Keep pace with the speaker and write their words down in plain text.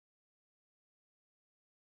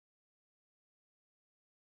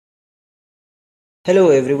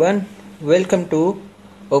Hello everyone, welcome to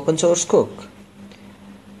Open Source Cook.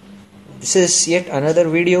 This is yet another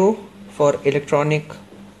video for electronic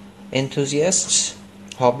enthusiasts,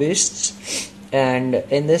 hobbyists, and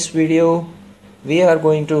in this video we are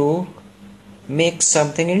going to make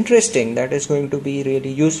something interesting that is going to be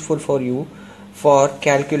really useful for you for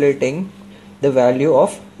calculating the value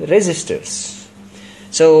of resistors.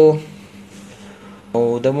 So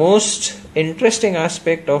the most interesting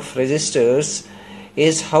aspect of resistors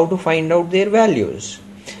is how to find out their values.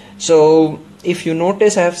 So if you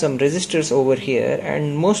notice, I have some resistors over here,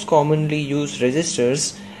 and most commonly used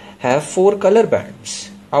resistors have 4 color bands,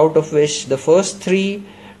 out of which the first 3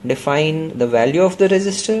 define the value of the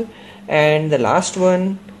resistor, and the last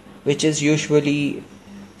one, which is usually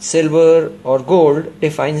silver or gold,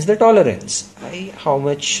 defines the tolerance, how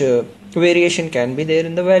much variation can be there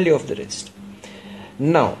in the value of the resistor.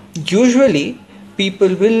 Now usually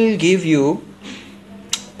people will give you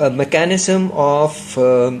a mechanism of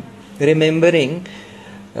remembering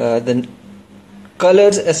the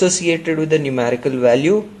colors associated with the numerical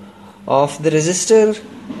value of the resistor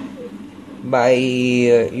by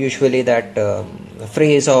usually that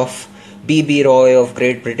phrase of B.B. Roy of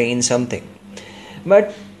Great Britain something.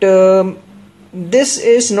 But this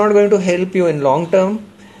is not going to help you in long term,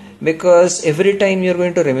 because every time you're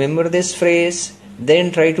going to remember this phrase,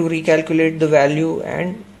 then try to recalculate the value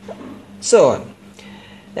and so on.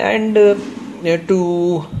 And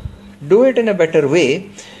to do it in a better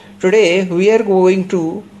way, today we are going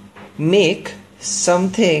to make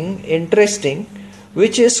something interesting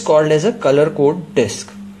which is called as a color code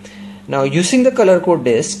disk. Now using the color code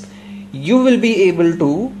disk, you will be able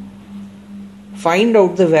to find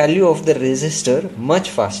out the value of the resistor much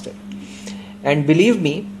faster. And believe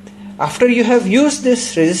me, after you have used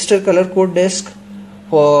this resistor color code disk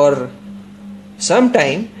for some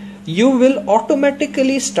time, you will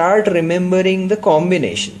automatically start remembering the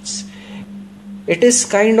combinations. It is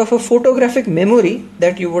kind of a photographic memory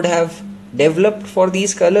that you would have developed for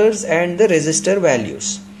these colors and the resistor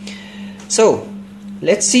values. So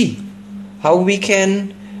let's see how we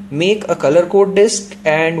can make a color code disk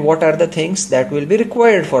and what are the things that will be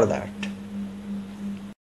required for that.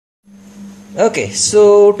 Okay,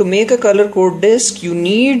 so to make a color code disk, you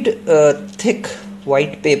need a thick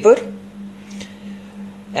white paper,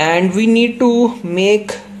 and we need to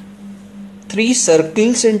make 3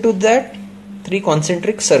 circles into that, 3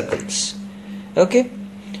 concentric circles. Okay,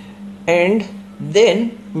 and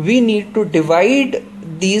then we need to divide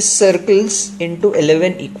these circles into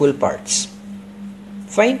 11 equal parts.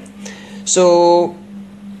 Fine. So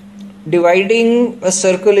dividing a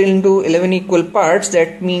circle into 11 equal parts,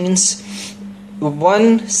 that means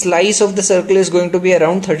one slice of the circle is going to be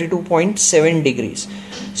around 32.7 degrees.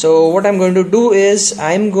 So what I'm going to do is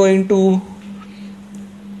I'm going to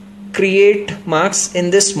create marks in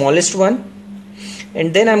this smallest one,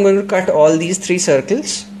 and then I'm going to cut all these 3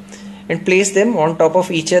 circles and place them on top of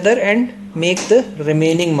each other and make the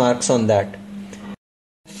remaining marks on that.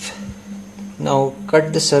 Now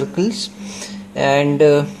cut the circles, and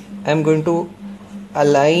I'm going to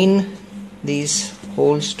align these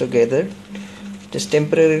holes together. Just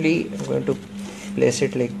temporarily I'm going to place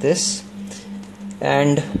it like this,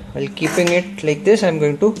 and while keeping it like this, I'm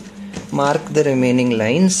going to mark the remaining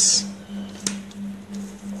lines.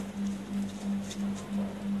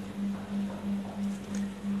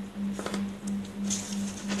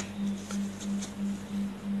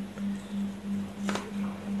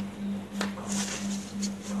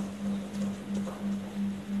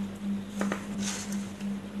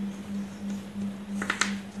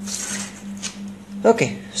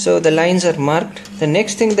 Okay, so the lines are marked. The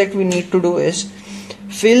next thing that we need to do is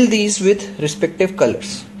fill these with respective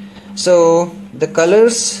colors. So the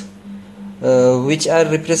colors which are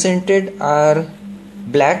represented are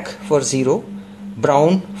black for 0,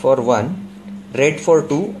 brown for 1, red for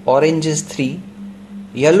 2, orange is 3,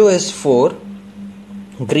 yellow is 4,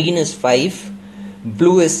 green is 5,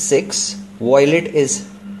 blue is 6, violet is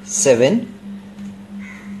 7,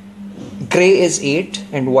 gray is 8,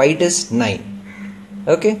 and white is 9.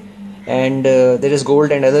 Okay, and there is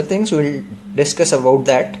gold and other things. We'll discuss about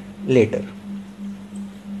that later.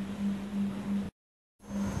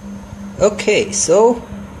 Okay, so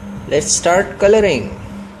let's start coloring.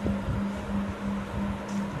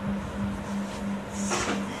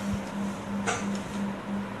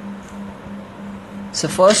 So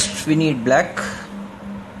first we need black.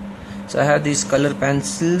 So I have these color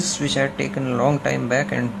pencils which I had taken a long time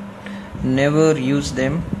back and never used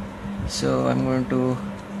them. So I'm going to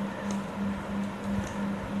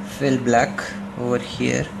fill black over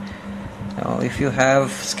here. Now if you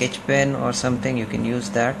have sketch pen or something, you can use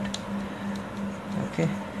that. Okay,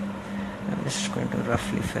 I'm just going to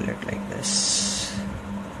roughly fill it like this.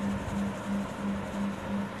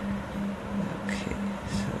 Okay,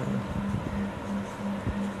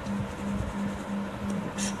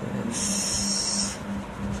 so this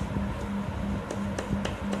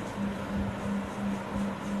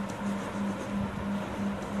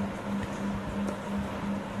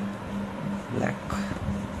black.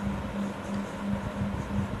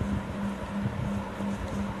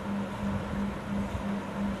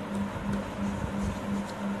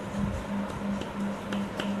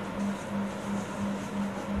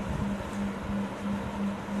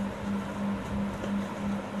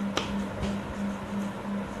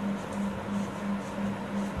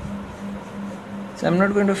 So I'm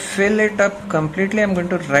not going to fill it up completely, I'm going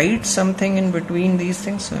to write something in between these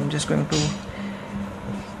things. So I'm just going to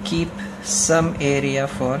keep some area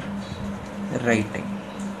for writing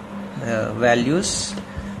the values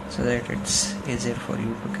so that it's easier for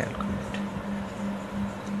you to calculate.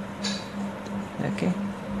 Okay.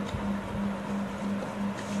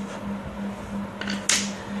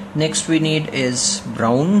 Next we need is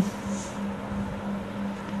brown.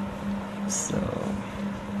 So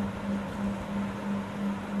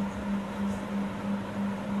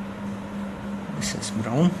this is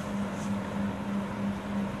brown.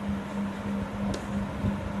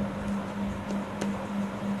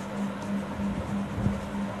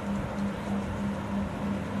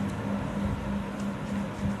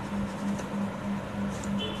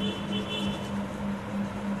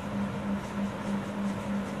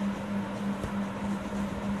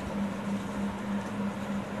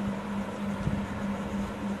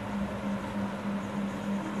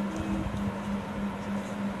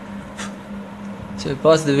 So we'll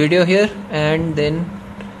pause the video here and then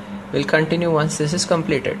we'll continue once this is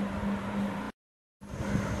completed.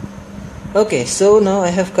 Okay, so now I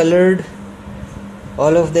have colored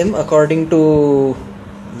all of them according to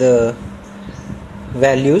the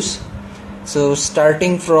values. So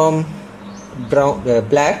starting from brown,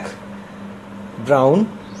 black, brown,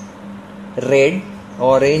 red,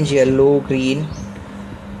 orange, yellow, green,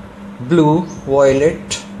 blue,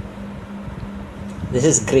 violet, this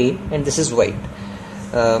is grey, and this is white.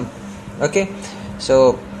 Okay,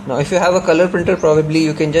 so now if you have a color printer, probably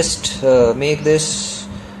you can just make this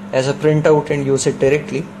as a printout and use it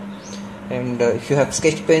directly. And if you have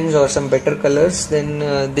sketch pens or some better colors, then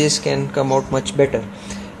this can come out much better.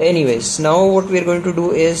 Anyways, now what we are going to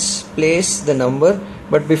do is place the number,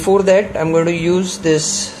 but before that I'm going to use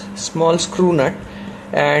this small screw nut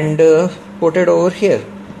and put it over here,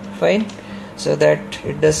 fine, so that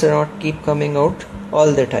it does not keep coming out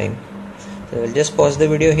all the time. So I'll just pause the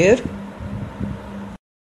video here.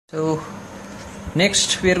 So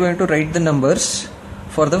next we are going to write the numbers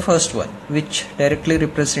for the first one, which directly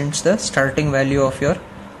represents the starting value of your,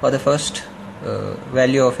 or the first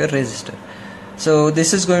value of your resistor. So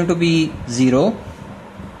this is going to be 0.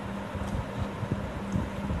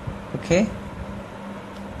 Okay,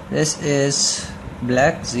 this is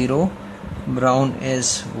black 0, brown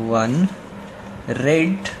is 1,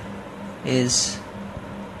 red is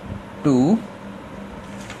 2,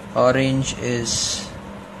 orange is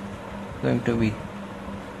going to be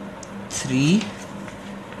 3,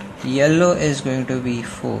 yellow is going to be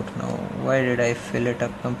 4. Now why did I fill it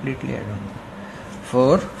up completely? I don't know.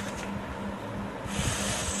 4,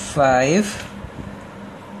 5,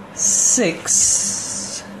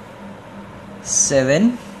 6,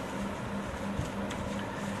 7,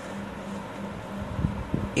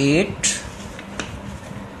 8,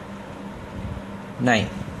 9.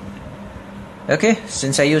 Okay,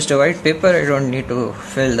 since I used a white paper, I don't need to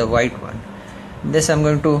fill the white one. This I'm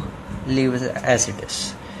going to leave as it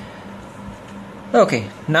is. Okay,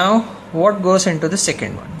 now what goes into the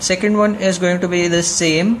second one? Second one is going to be the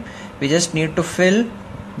same. We just need to fill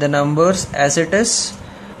the numbers as it is.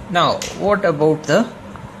 Now what about the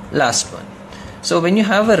last one? So when you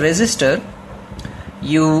have a resistor,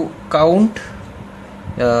 you count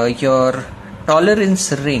your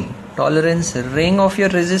tolerance ring. Tolerance ring of your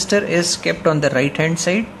resistor is kept on the right hand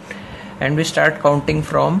side, and we start counting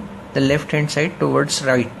from the left hand side towards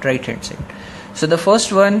right hand side. So the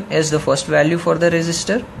first one is the first value for the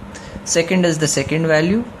resistor, second is the second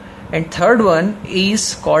value, and third one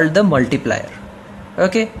is called the multiplier.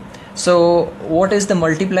 Okay, so what is the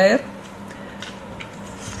multiplier?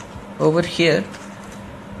 Over here,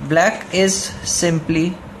 black is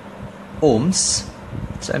simply ohms,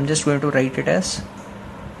 so I'm just going to write it as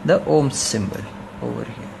the ohms symbol over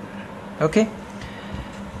here. Okay,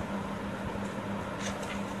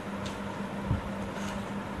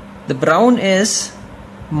 The brown is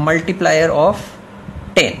multiplier of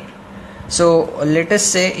 10. So let us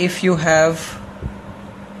say if you have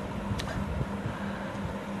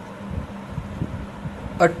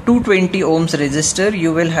a 220 ohms resistor,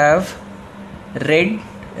 you will have red,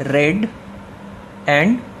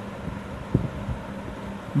 and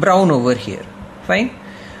brown over here. Fine.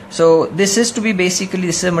 So this is to be basically,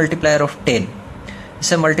 this is a multiplier of 10. This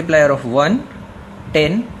is a multiplier of 1,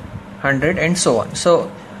 10, 100 and so on.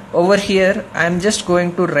 So over here I am just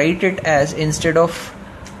going to write it as, instead of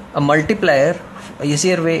a multiplier, a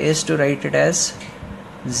easier way is to write it as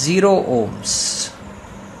 0 ohms.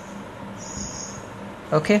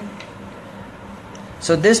 Okay.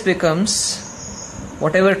 So this becomes,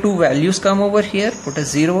 whatever two values come over here, put a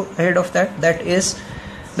 0 ahead of that, that is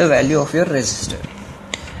the value of your resistor.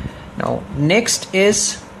 Now next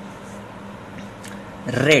is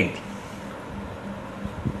red.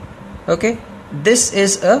 Okay, this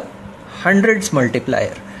is a hundreds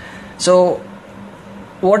multiplier. So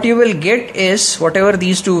what you will get is whatever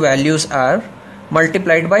these two values are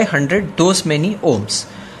multiplied by 100, those many ohms.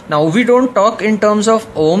 Now we don't talk in terms of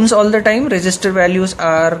ohms all the time. Resistor values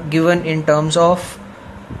are given in terms of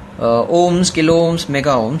ohms, kilo ohms, mega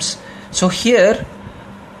ohms. So here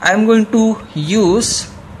I am going to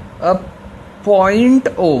use a point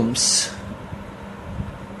ohms,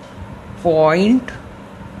 point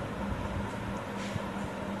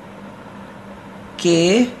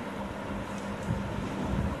k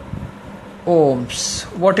ohms.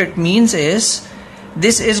 What it means is,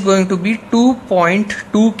 this is going to be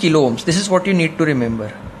 2.2 kilo ohms. This is what you need to remember.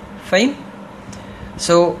 Fine.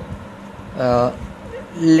 So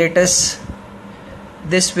let us,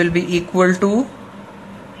 this will be equal to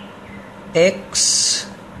x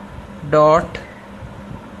dot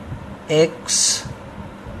x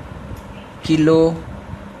kilo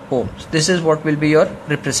ohms. This is what will be your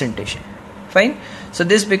representation. Fine. So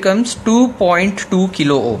this becomes 2.2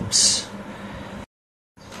 kilo ohms.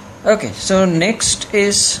 Okay, so next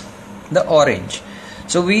is the orange.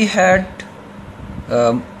 So we had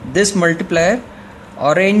this multiplier.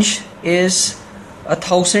 Orange is a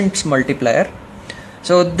thousandths multiplier.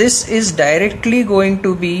 So this is directly going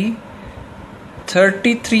to be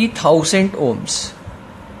 33,000 ohms.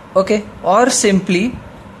 Okay, or simply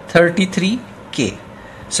 33k.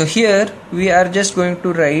 So here we are just going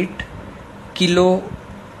to write kilo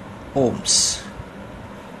ohms.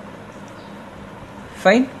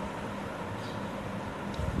 Fine.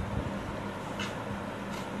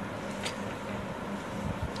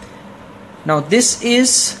 Now this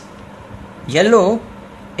is yellow,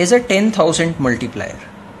 is a 10,000 multiplier.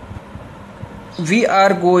 We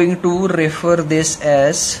are going to refer this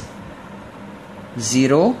as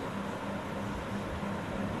 0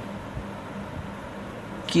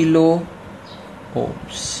 kilo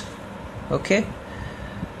ohms. Okay,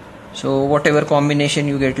 so whatever combination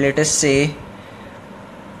you get, let us say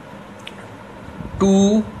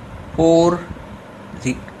 2, 4,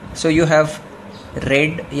 3. So you have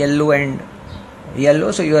red, yellow and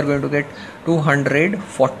yellow, so you are going to get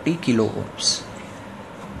 240 kilo ohms.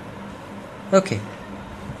 Okay,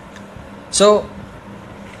 so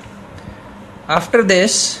after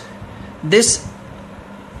this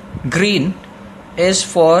green is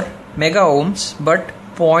for mega ohms but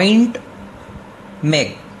point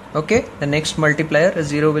meg. Okay, the next multiplier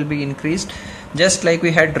 0 will be increased, just like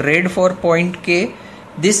we had red for point k.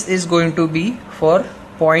 This is going to be for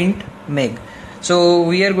point meg. So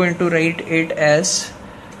we are going to write it as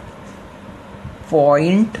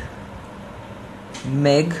point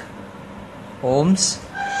meg ohms.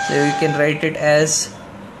 So you can write it as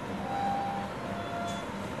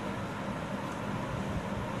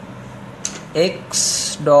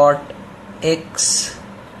x dot x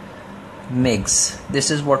megs. This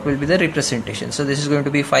is what will be the representation. So this is going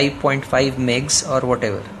to be 5.5 megs or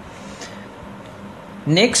whatever.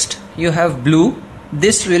 Next you have blue.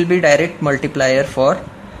 This will be direct multiplier for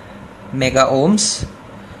mega ohms.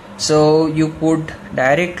 So you could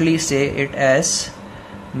directly say it as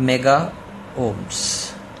mega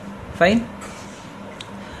ohms. Fine.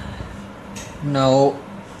 Now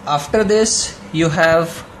after this you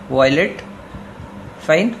have violet.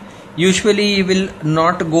 Fine. Usually you will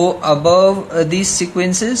not go above these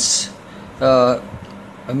sequences.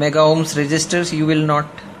 Mega ohms resistors, you will not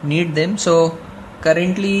need them. So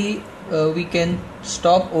currently we can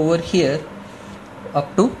stop over here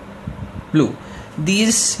up to blue.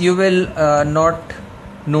 These you will not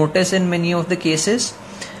notice in many of the cases,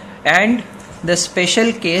 and the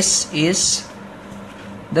special case is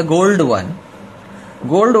the gold one.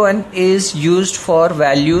 Gold one is used for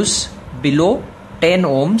values below 10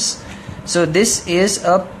 ohms. So this is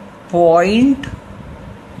a 0.0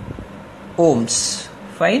 ohms.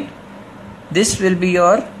 Fine. This will be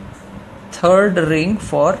your third ring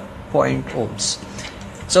for 0.0 ohms.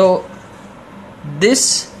 So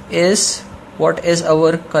this is what is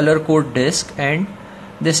our color code disc, and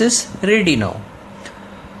this is ready now.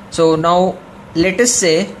 So now let us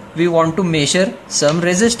say we want to measure some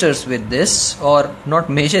resistors with this, or not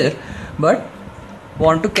measure but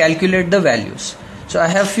want to calculate the values. So I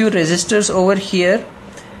have few resistors over here,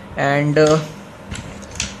 and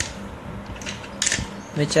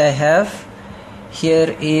which I have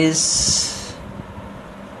here is,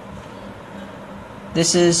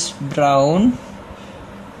 this is brown,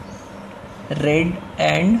 red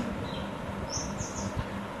and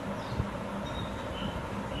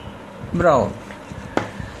brown.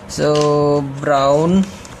 So brown,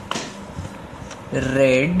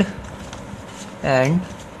 red and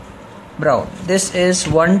brown. This is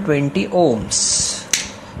 120 ohms.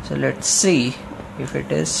 So let's see if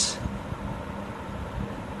it is.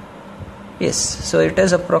 Yes, so it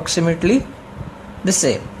is approximately the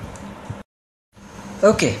same.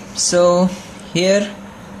 Okay, so here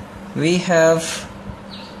we have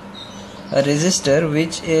a resistor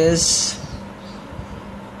which is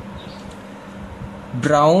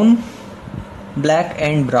brown, black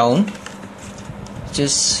and brown, which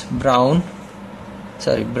is brown,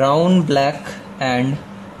 black and,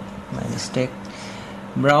 my mistake,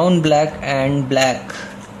 brown, black and black.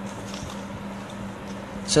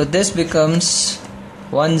 So this becomes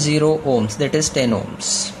 10 ohms, that is 10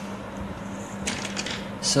 ohms.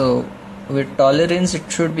 So with tolerance it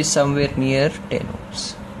should be somewhere near 10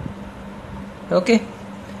 ohms.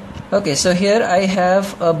 Okay, so here I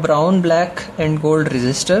have a brown, black and gold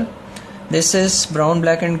resistor. This is brown,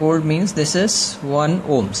 black and gold, means this is 1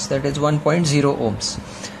 ohms, that is 1.0 ohms.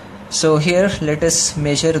 So here let us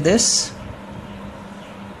measure this.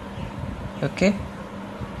 Okay,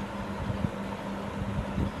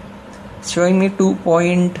 it's showing me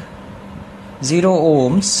 2.0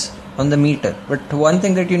 ohms on the meter, but one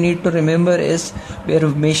thing that you need to remember is we are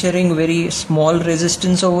measuring very small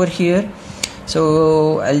resistance over here.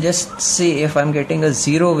 So I'll just see if I'm getting a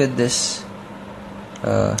 0 with this,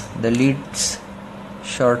 the leads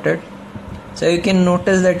shorted. So you can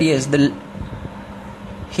notice that yes,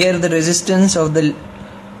 here the resistance of the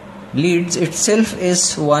leads itself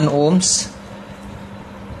is 1 ohms.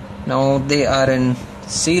 Now they are in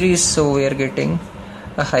series, so we are getting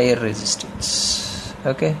a higher resistance.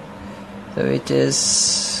 Okay, so which is,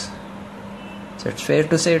 so it's fair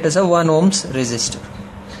to say it is a 1 ohms resistor.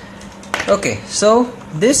 Okay, so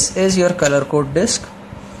this is your color code disc.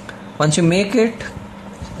 Once you make it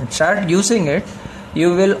and start using it,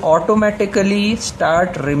 you will automatically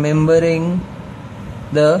start remembering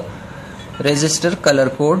the resistor color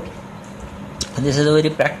code. This is a very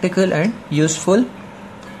practical and useful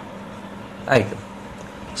item.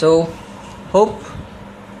 So hope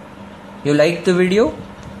you liked the video.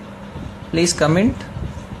 Please comment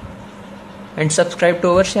and subscribe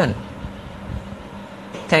to our channel.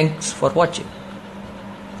 Thanks for watching.